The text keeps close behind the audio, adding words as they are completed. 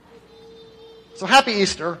So happy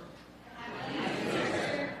Easter.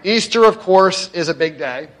 Easter, of course, is a big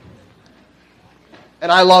day.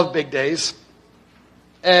 And I love big days.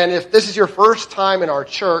 And if this is your first time in our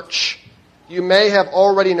church, you may have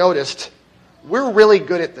already noticed we're really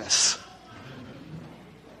good at this.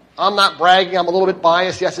 I'm not bragging. I'm a little bit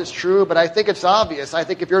biased. Yes, it's true, but I think it's obvious. I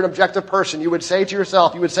think if you're an objective person, you would say to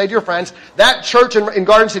yourself, you would say to your friends, that church in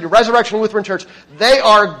Garden City, Resurrection Lutheran Church, they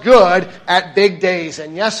are good at big days.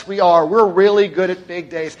 And yes, we are. We're really good at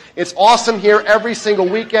big days. It's awesome here every single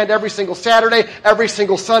weekend, every single Saturday, every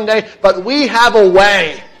single Sunday. But we have a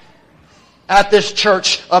way at this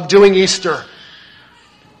church of doing Easter.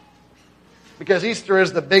 Because Easter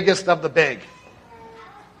is the biggest of the big.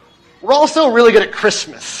 We're also really good at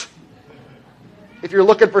Christmas. If you're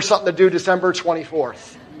looking for something to do December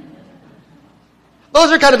 24th.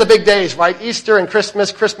 Those are kind of the big days, right? Easter and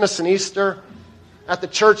Christmas, Christmas and Easter, at the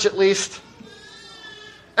church at least.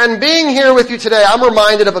 And being here with you today, I'm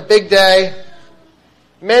reminded of a big day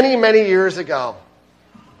many, many years ago.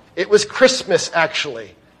 It was Christmas,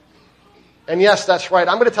 actually. And yes, that's right.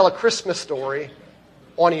 I'm going to tell a Christmas story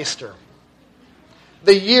on Easter.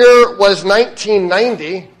 The year was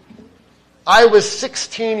 1990. I was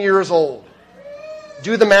 16 years old.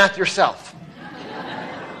 Do the math yourself.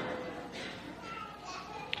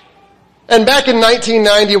 And back in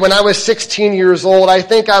 1990, when I was 16 years old, I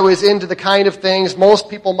think I was into the kind of things most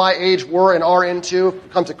people my age were and are into when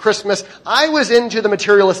it comes to Christmas. I was into the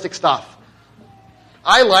materialistic stuff.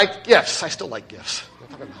 I liked gifts. I still like gifts.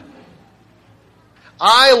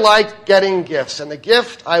 I liked getting gifts. And the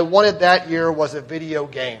gift I wanted that year was a video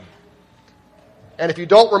game. And if you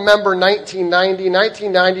don't remember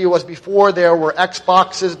 1990 was before there were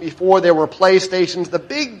Xboxes, before there were PlayStations. The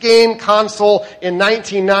big game console in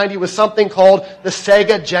 1990 was something called the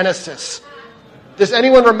Sega Genesis. Does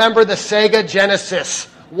anyone remember the Sega Genesis?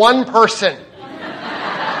 One person.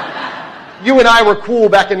 You and I were cool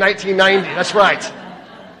back in 1990. That's right.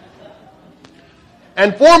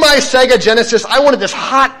 And for my Sega Genesis, I wanted this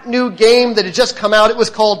hot new game that had just come out. It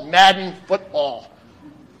was called Madden Football.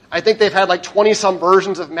 I think they've had like 20-some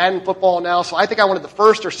versions of Madden Football now, so I think I wanted the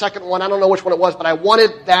first or second one. I don't know which one it was, but I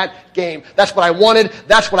wanted that game. That's what I wanted.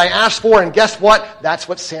 That's what I asked for, and guess what? That's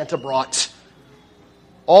what Santa brought.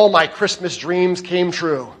 All my Christmas dreams came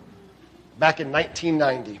true back in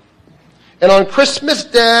 1990. And on Christmas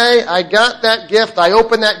Day, I got that gift. I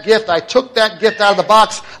opened that gift. I took that gift out of the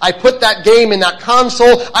box. I put that game in that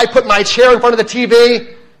console. I put my chair in front of the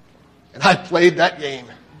TV, and I played that game.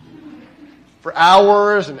 For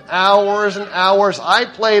hours and hours and hours. I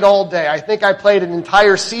played all day. I think I played an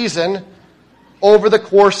entire season over the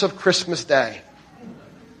course of Christmas Day.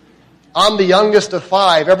 I'm the youngest of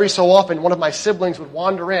 5. Every so often, one of my siblings would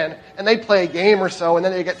wander in, and they'd play a game or so, and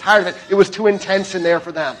then they'd get tired of it. It was too intense in there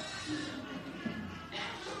for them.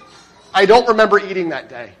 I don't remember eating that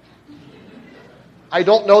day. I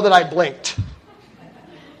don't know that I blinked.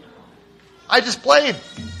 I just played.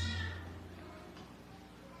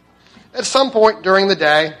 At some point during the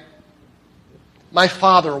day, my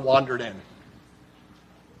father wandered in.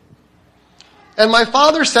 And my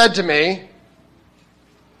father said to me,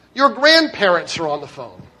 "Your grandparents are on the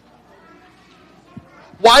phone.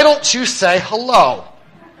 Why don't you say hello?"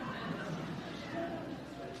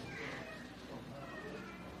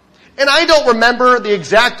 And I don't remember the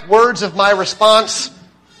exact words of my response,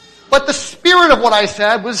 but the spirit of what I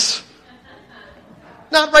said was,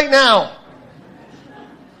 "Not right now.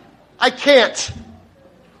 I can't.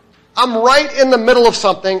 I'm right in the middle of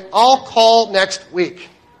something. I'll call next week."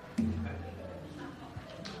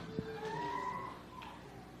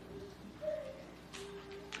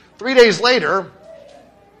 Three days later,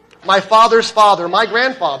 my father's father, my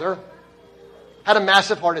grandfather, had a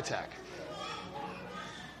massive heart attack.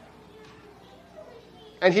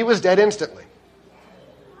 And he was dead instantly.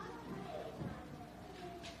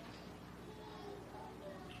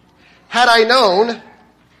 Had I known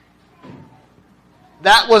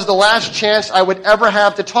that was the last chance I would ever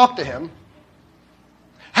have to talk to him,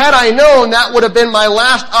 had I known that would have been my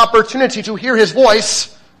last opportunity to hear his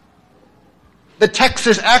voice, the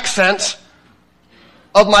Texas accent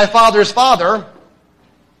of my father's father,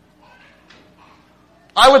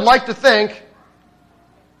 I would like to think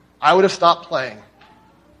I would have stopped playing.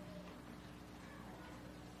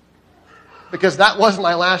 Because that was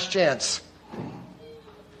my last chance.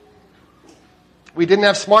 We didn't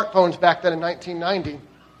have smartphones back then in 1990.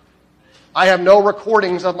 I have no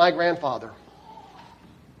recordings of my grandfather.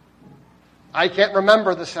 I can't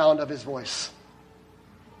remember the sound of his voice.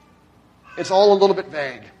 It's all a little bit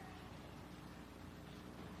vague.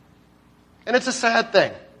 And it's a sad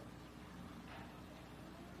thing.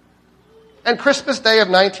 And Christmas Day of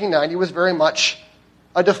 1990 was very much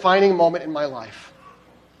a defining moment in my life.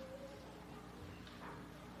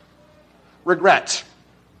 Regret.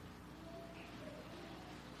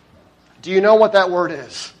 Do you know what that word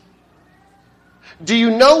is? Do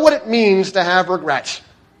you know what it means to have regret?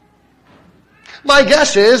 My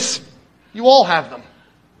guess is you all have them.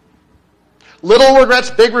 Little regrets,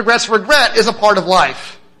 big regrets. Regret is a part of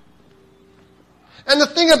life. And the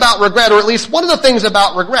thing about regret, or at least one of the things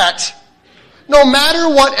about regret, no matter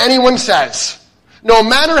what anyone says, no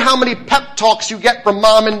matter how many pep talks you get from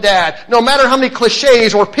mom and dad, no matter how many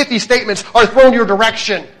cliches or pithy statements are thrown your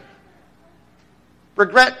direction,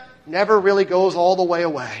 regret never really goes all the way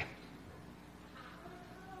away.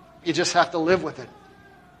 You just have to live with it.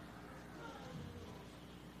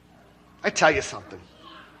 I tell you something.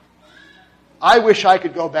 I wish I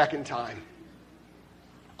could go back in time.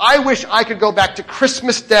 I wish I could go back to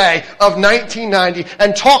Christmas Day of 1990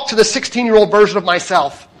 and talk to the 16-year-old version of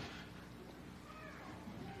myself.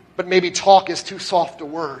 But maybe talk is too soft a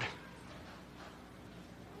word.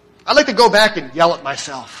 I'd like to go back and yell at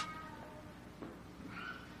myself.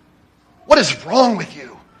 What is wrong with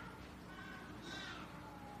you?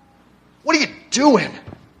 What are you doing?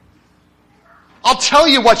 I'll tell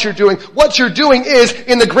you what you're doing. What you're doing is,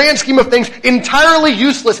 in the grand scheme of things, entirely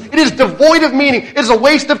useless. It is devoid of meaning. It is a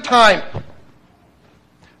waste of time.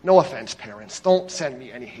 No offense, parents. Don't send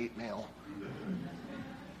me any hate mail.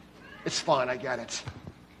 It's fine, I get it.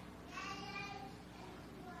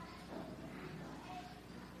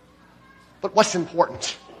 But what's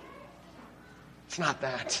important? It's not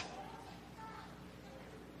that.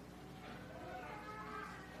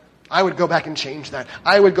 I would go back and change that.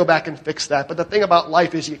 I would go back and fix that. But the thing about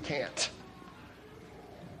life is you can't.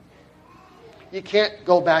 You can't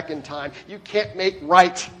go back in time. You can't make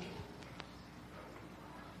right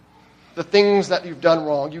the things that you've done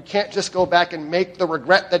wrong. You can't just go back and make the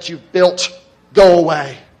regret that you've built go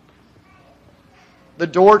away. The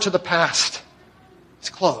door to the past is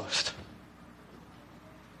closed.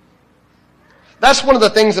 That's one of the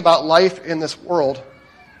things about life in this world.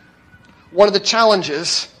 One of the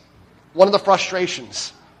challenges, one of the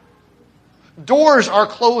frustrations. Doors are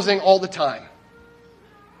closing all the time.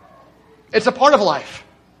 It's a part of life.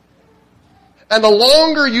 And the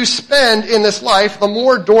longer you spend in this life, the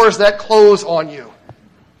more doors that close on you.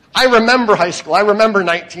 I remember high school. I remember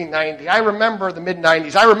 1990. I remember the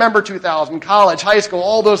mid-90s. I remember 2000, college, high school,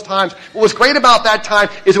 all those times. What was great about that time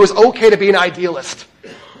is it was okay to be an idealist.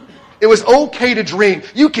 It was okay to dream.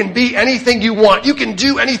 You can be anything you want. You can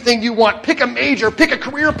do anything you want. Pick a major. Pick a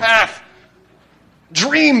career path.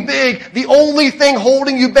 Dream big. The only thing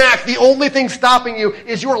holding you back, the only thing stopping you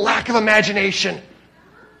is your lack of imagination.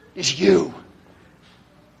 Is you.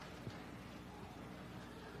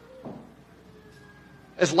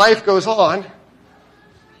 As life goes on,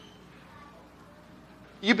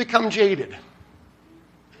 you become jaded,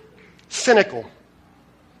 cynical.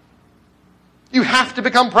 You have to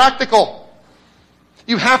become practical.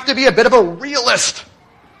 You have to be a bit of a realist.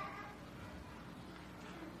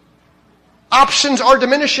 Options are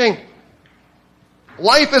diminishing.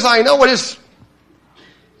 Life as I know it is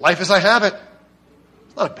life as I have it.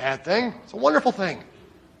 It's not a bad thing. It's a wonderful thing.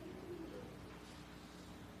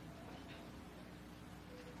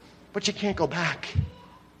 But you can't go back.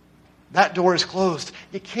 That door is closed.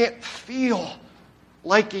 You can't feel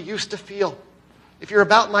like you used to feel. If you're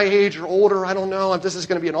about my age or older, I don't know if this is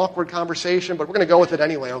going to be an awkward conversation, but we're going to go with it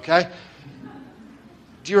anyway, okay?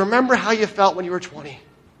 Do you remember how you felt when you were 20?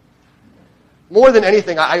 More than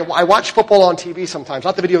anything, I watch football on TV sometimes,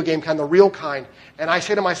 not the video game kind, the real kind, and I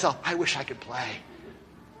say to myself, I wish I could play.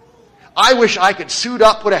 I wish I could suit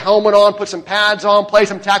up, put a helmet on, put some pads on, play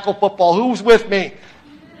some tackle football. Who's with me?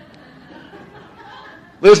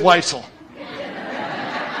 Liz Weitzel.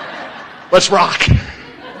 Let's rock.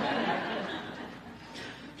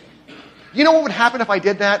 You know what would happen if I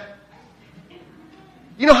did that?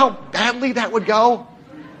 You know how badly that would go?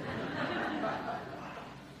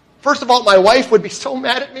 First of all, my wife would be so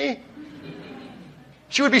mad at me.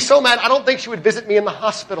 She would be so mad, I don't think she would visit me in the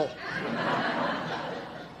hospital.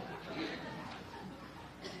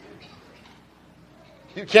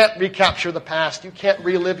 You can't recapture the past. You can't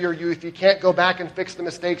relive your youth. You can't go back and fix the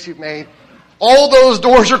mistakes you've made. All those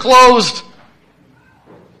doors are closed.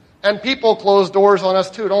 And people close doors on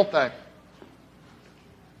us too, don't they?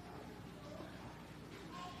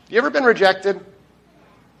 You ever been rejected?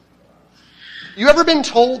 You ever been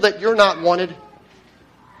told that you're not wanted?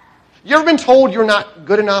 You ever been told you're not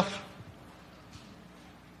good enough?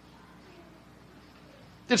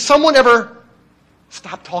 Did someone ever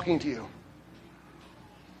stop talking to you?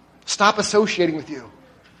 Stop associating with you?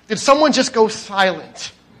 Did someone just go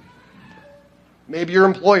silent? Maybe your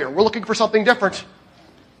employer. We're looking for something different.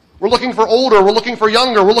 We're looking for older. We're looking for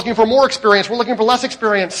younger. We're looking for more experience. We're looking for less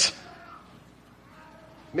experience.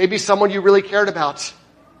 Maybe someone you really cared about.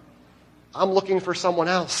 I'm looking for someone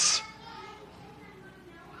else.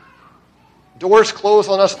 Doors close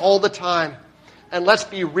on us all the time. And let's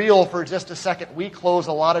be real for just a second. We close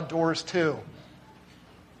a lot of doors too,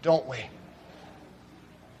 don't we?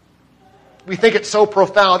 We think it's so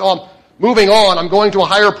profound. Oh, I'm moving on. I'm going to a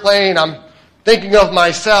higher plane. I'm thinking of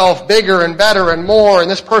myself bigger and better and more. And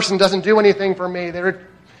this person doesn't do anything for me. They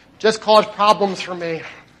just cause problems for me.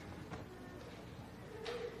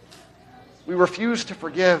 We refuse to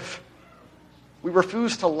forgive. We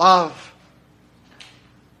refuse to love.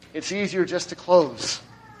 It's easier just to close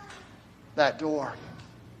that door.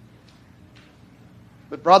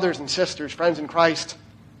 But brothers and sisters, friends in Christ,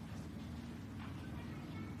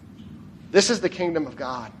 this is the kingdom of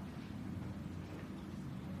God.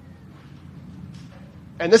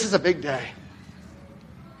 And this is a big day.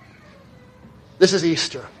 This is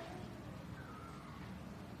Easter.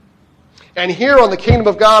 And here on the kingdom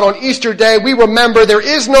of God on Easter Day, we remember there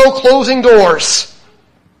is no closing doors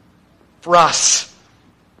for us.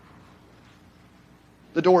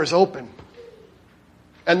 The door is open.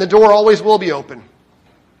 And the door always will be open.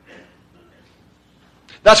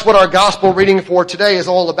 That's what our gospel reading for today is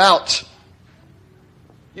all about.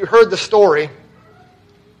 You heard the story.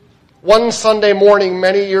 One Sunday morning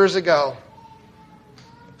many years ago,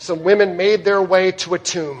 some women made their way to a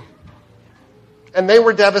tomb. And they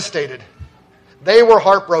were devastated. They were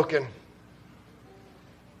heartbroken.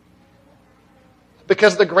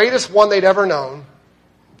 Because the greatest one they'd ever known,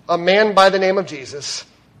 a man by the name of Jesus,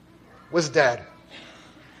 was dead.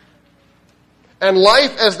 And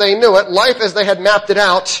life as they knew it, life as they had mapped it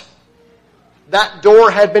out, that door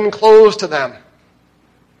had been closed to them.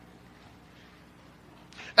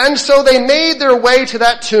 And so they made their way to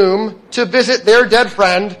that tomb to visit their dead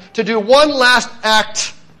friend, to do one last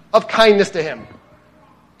act of kindness to him,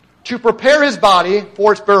 to prepare his body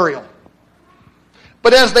for its burial.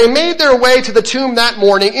 But as they made their way to the tomb that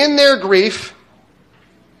morning, in their grief,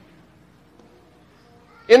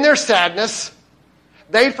 in their sadness,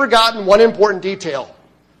 they'd forgotten one important detail.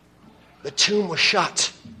 The tomb was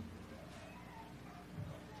shut.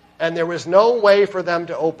 And there was no way for them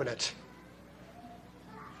to open it.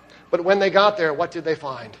 But when they got there, what did they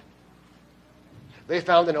find? They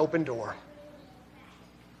found an open door.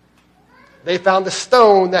 They found the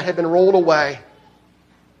stone that had been rolled away.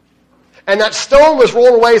 And that stone was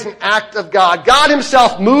rolled away as an act of God. God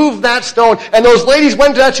himself moved that stone. And those ladies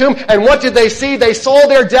went to that tomb, and what did they see? They saw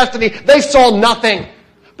their destiny. They saw nothing.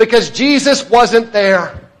 Because Jesus wasn't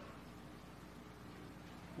there.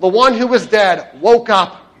 The one who was dead woke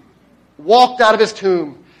up, walked out of his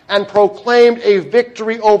tomb, and proclaimed a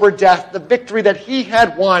victory over death, the victory that he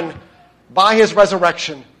had won by his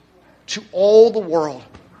resurrection to all the world.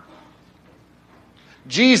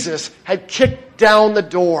 Jesus had kicked down the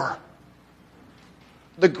door.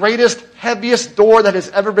 The greatest, heaviest door that has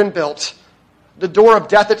ever been built. The door of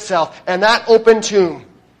death itself. And that open tomb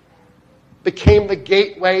became the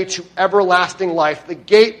gateway to everlasting life. The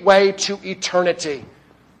gateway to eternity.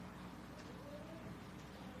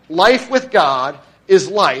 Life with God is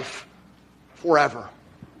life forever.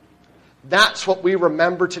 That's what we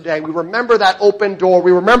remember today. We remember that open door.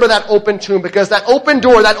 We remember that open tomb because that open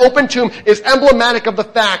door, that open tomb is emblematic of the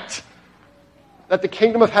fact that the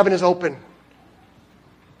kingdom of heaven is open.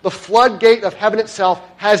 The floodgate of heaven itself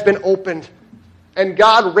has been opened. And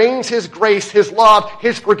God rains his grace, his love,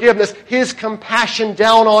 his forgiveness, his compassion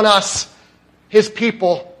down on us, his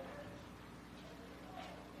people.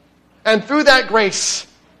 And through that grace,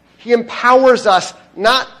 he empowers us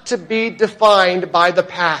not to be defined by the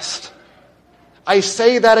past. I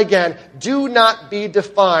say that again. Do not be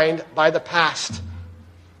defined by the past,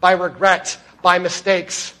 by regret, by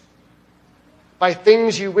mistakes, by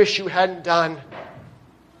things you wish you hadn't done,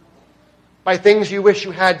 by things you wish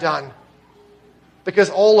you had done. Because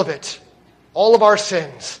all of it, all of our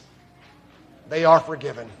sins, they are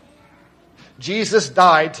forgiven. Jesus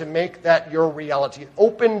died to make that your reality.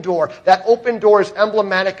 Open door. That open door is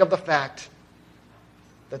emblematic of the fact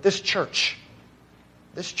that this church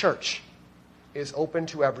is open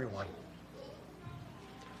to everyone.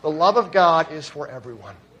 The love of God is for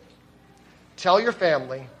everyone. Tell your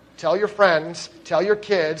family, tell your friends, tell your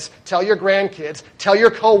kids, tell your grandkids, tell your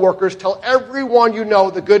coworkers, tell everyone you know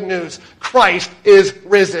the good news. Christ is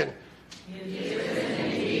risen. He is risen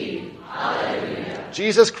indeed. Hallelujah.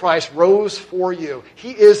 Jesus Christ rose for you.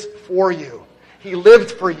 He is for you. He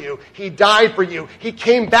lived for you. He died for you. He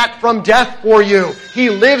came back from death for you. He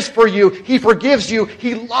lives for you. He forgives you.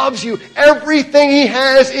 He loves you. Everything He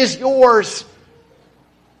has is yours.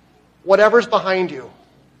 Whatever's behind you,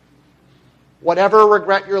 whatever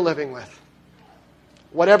regret you're living with,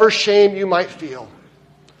 whatever shame you might feel,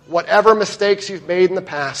 whatever mistakes you've made in the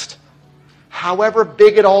past, however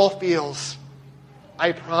big it all feels,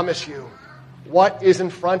 I promise you, what is in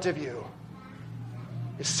front of you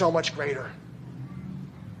is so much greater.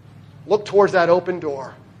 Look towards that open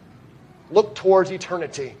door. Look towards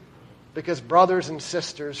eternity. Because brothers and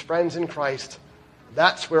sisters, friends in Christ,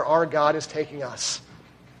 that's where our God is taking us.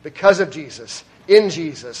 Because of Jesus, in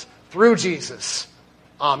Jesus, through Jesus.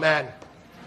 Amen.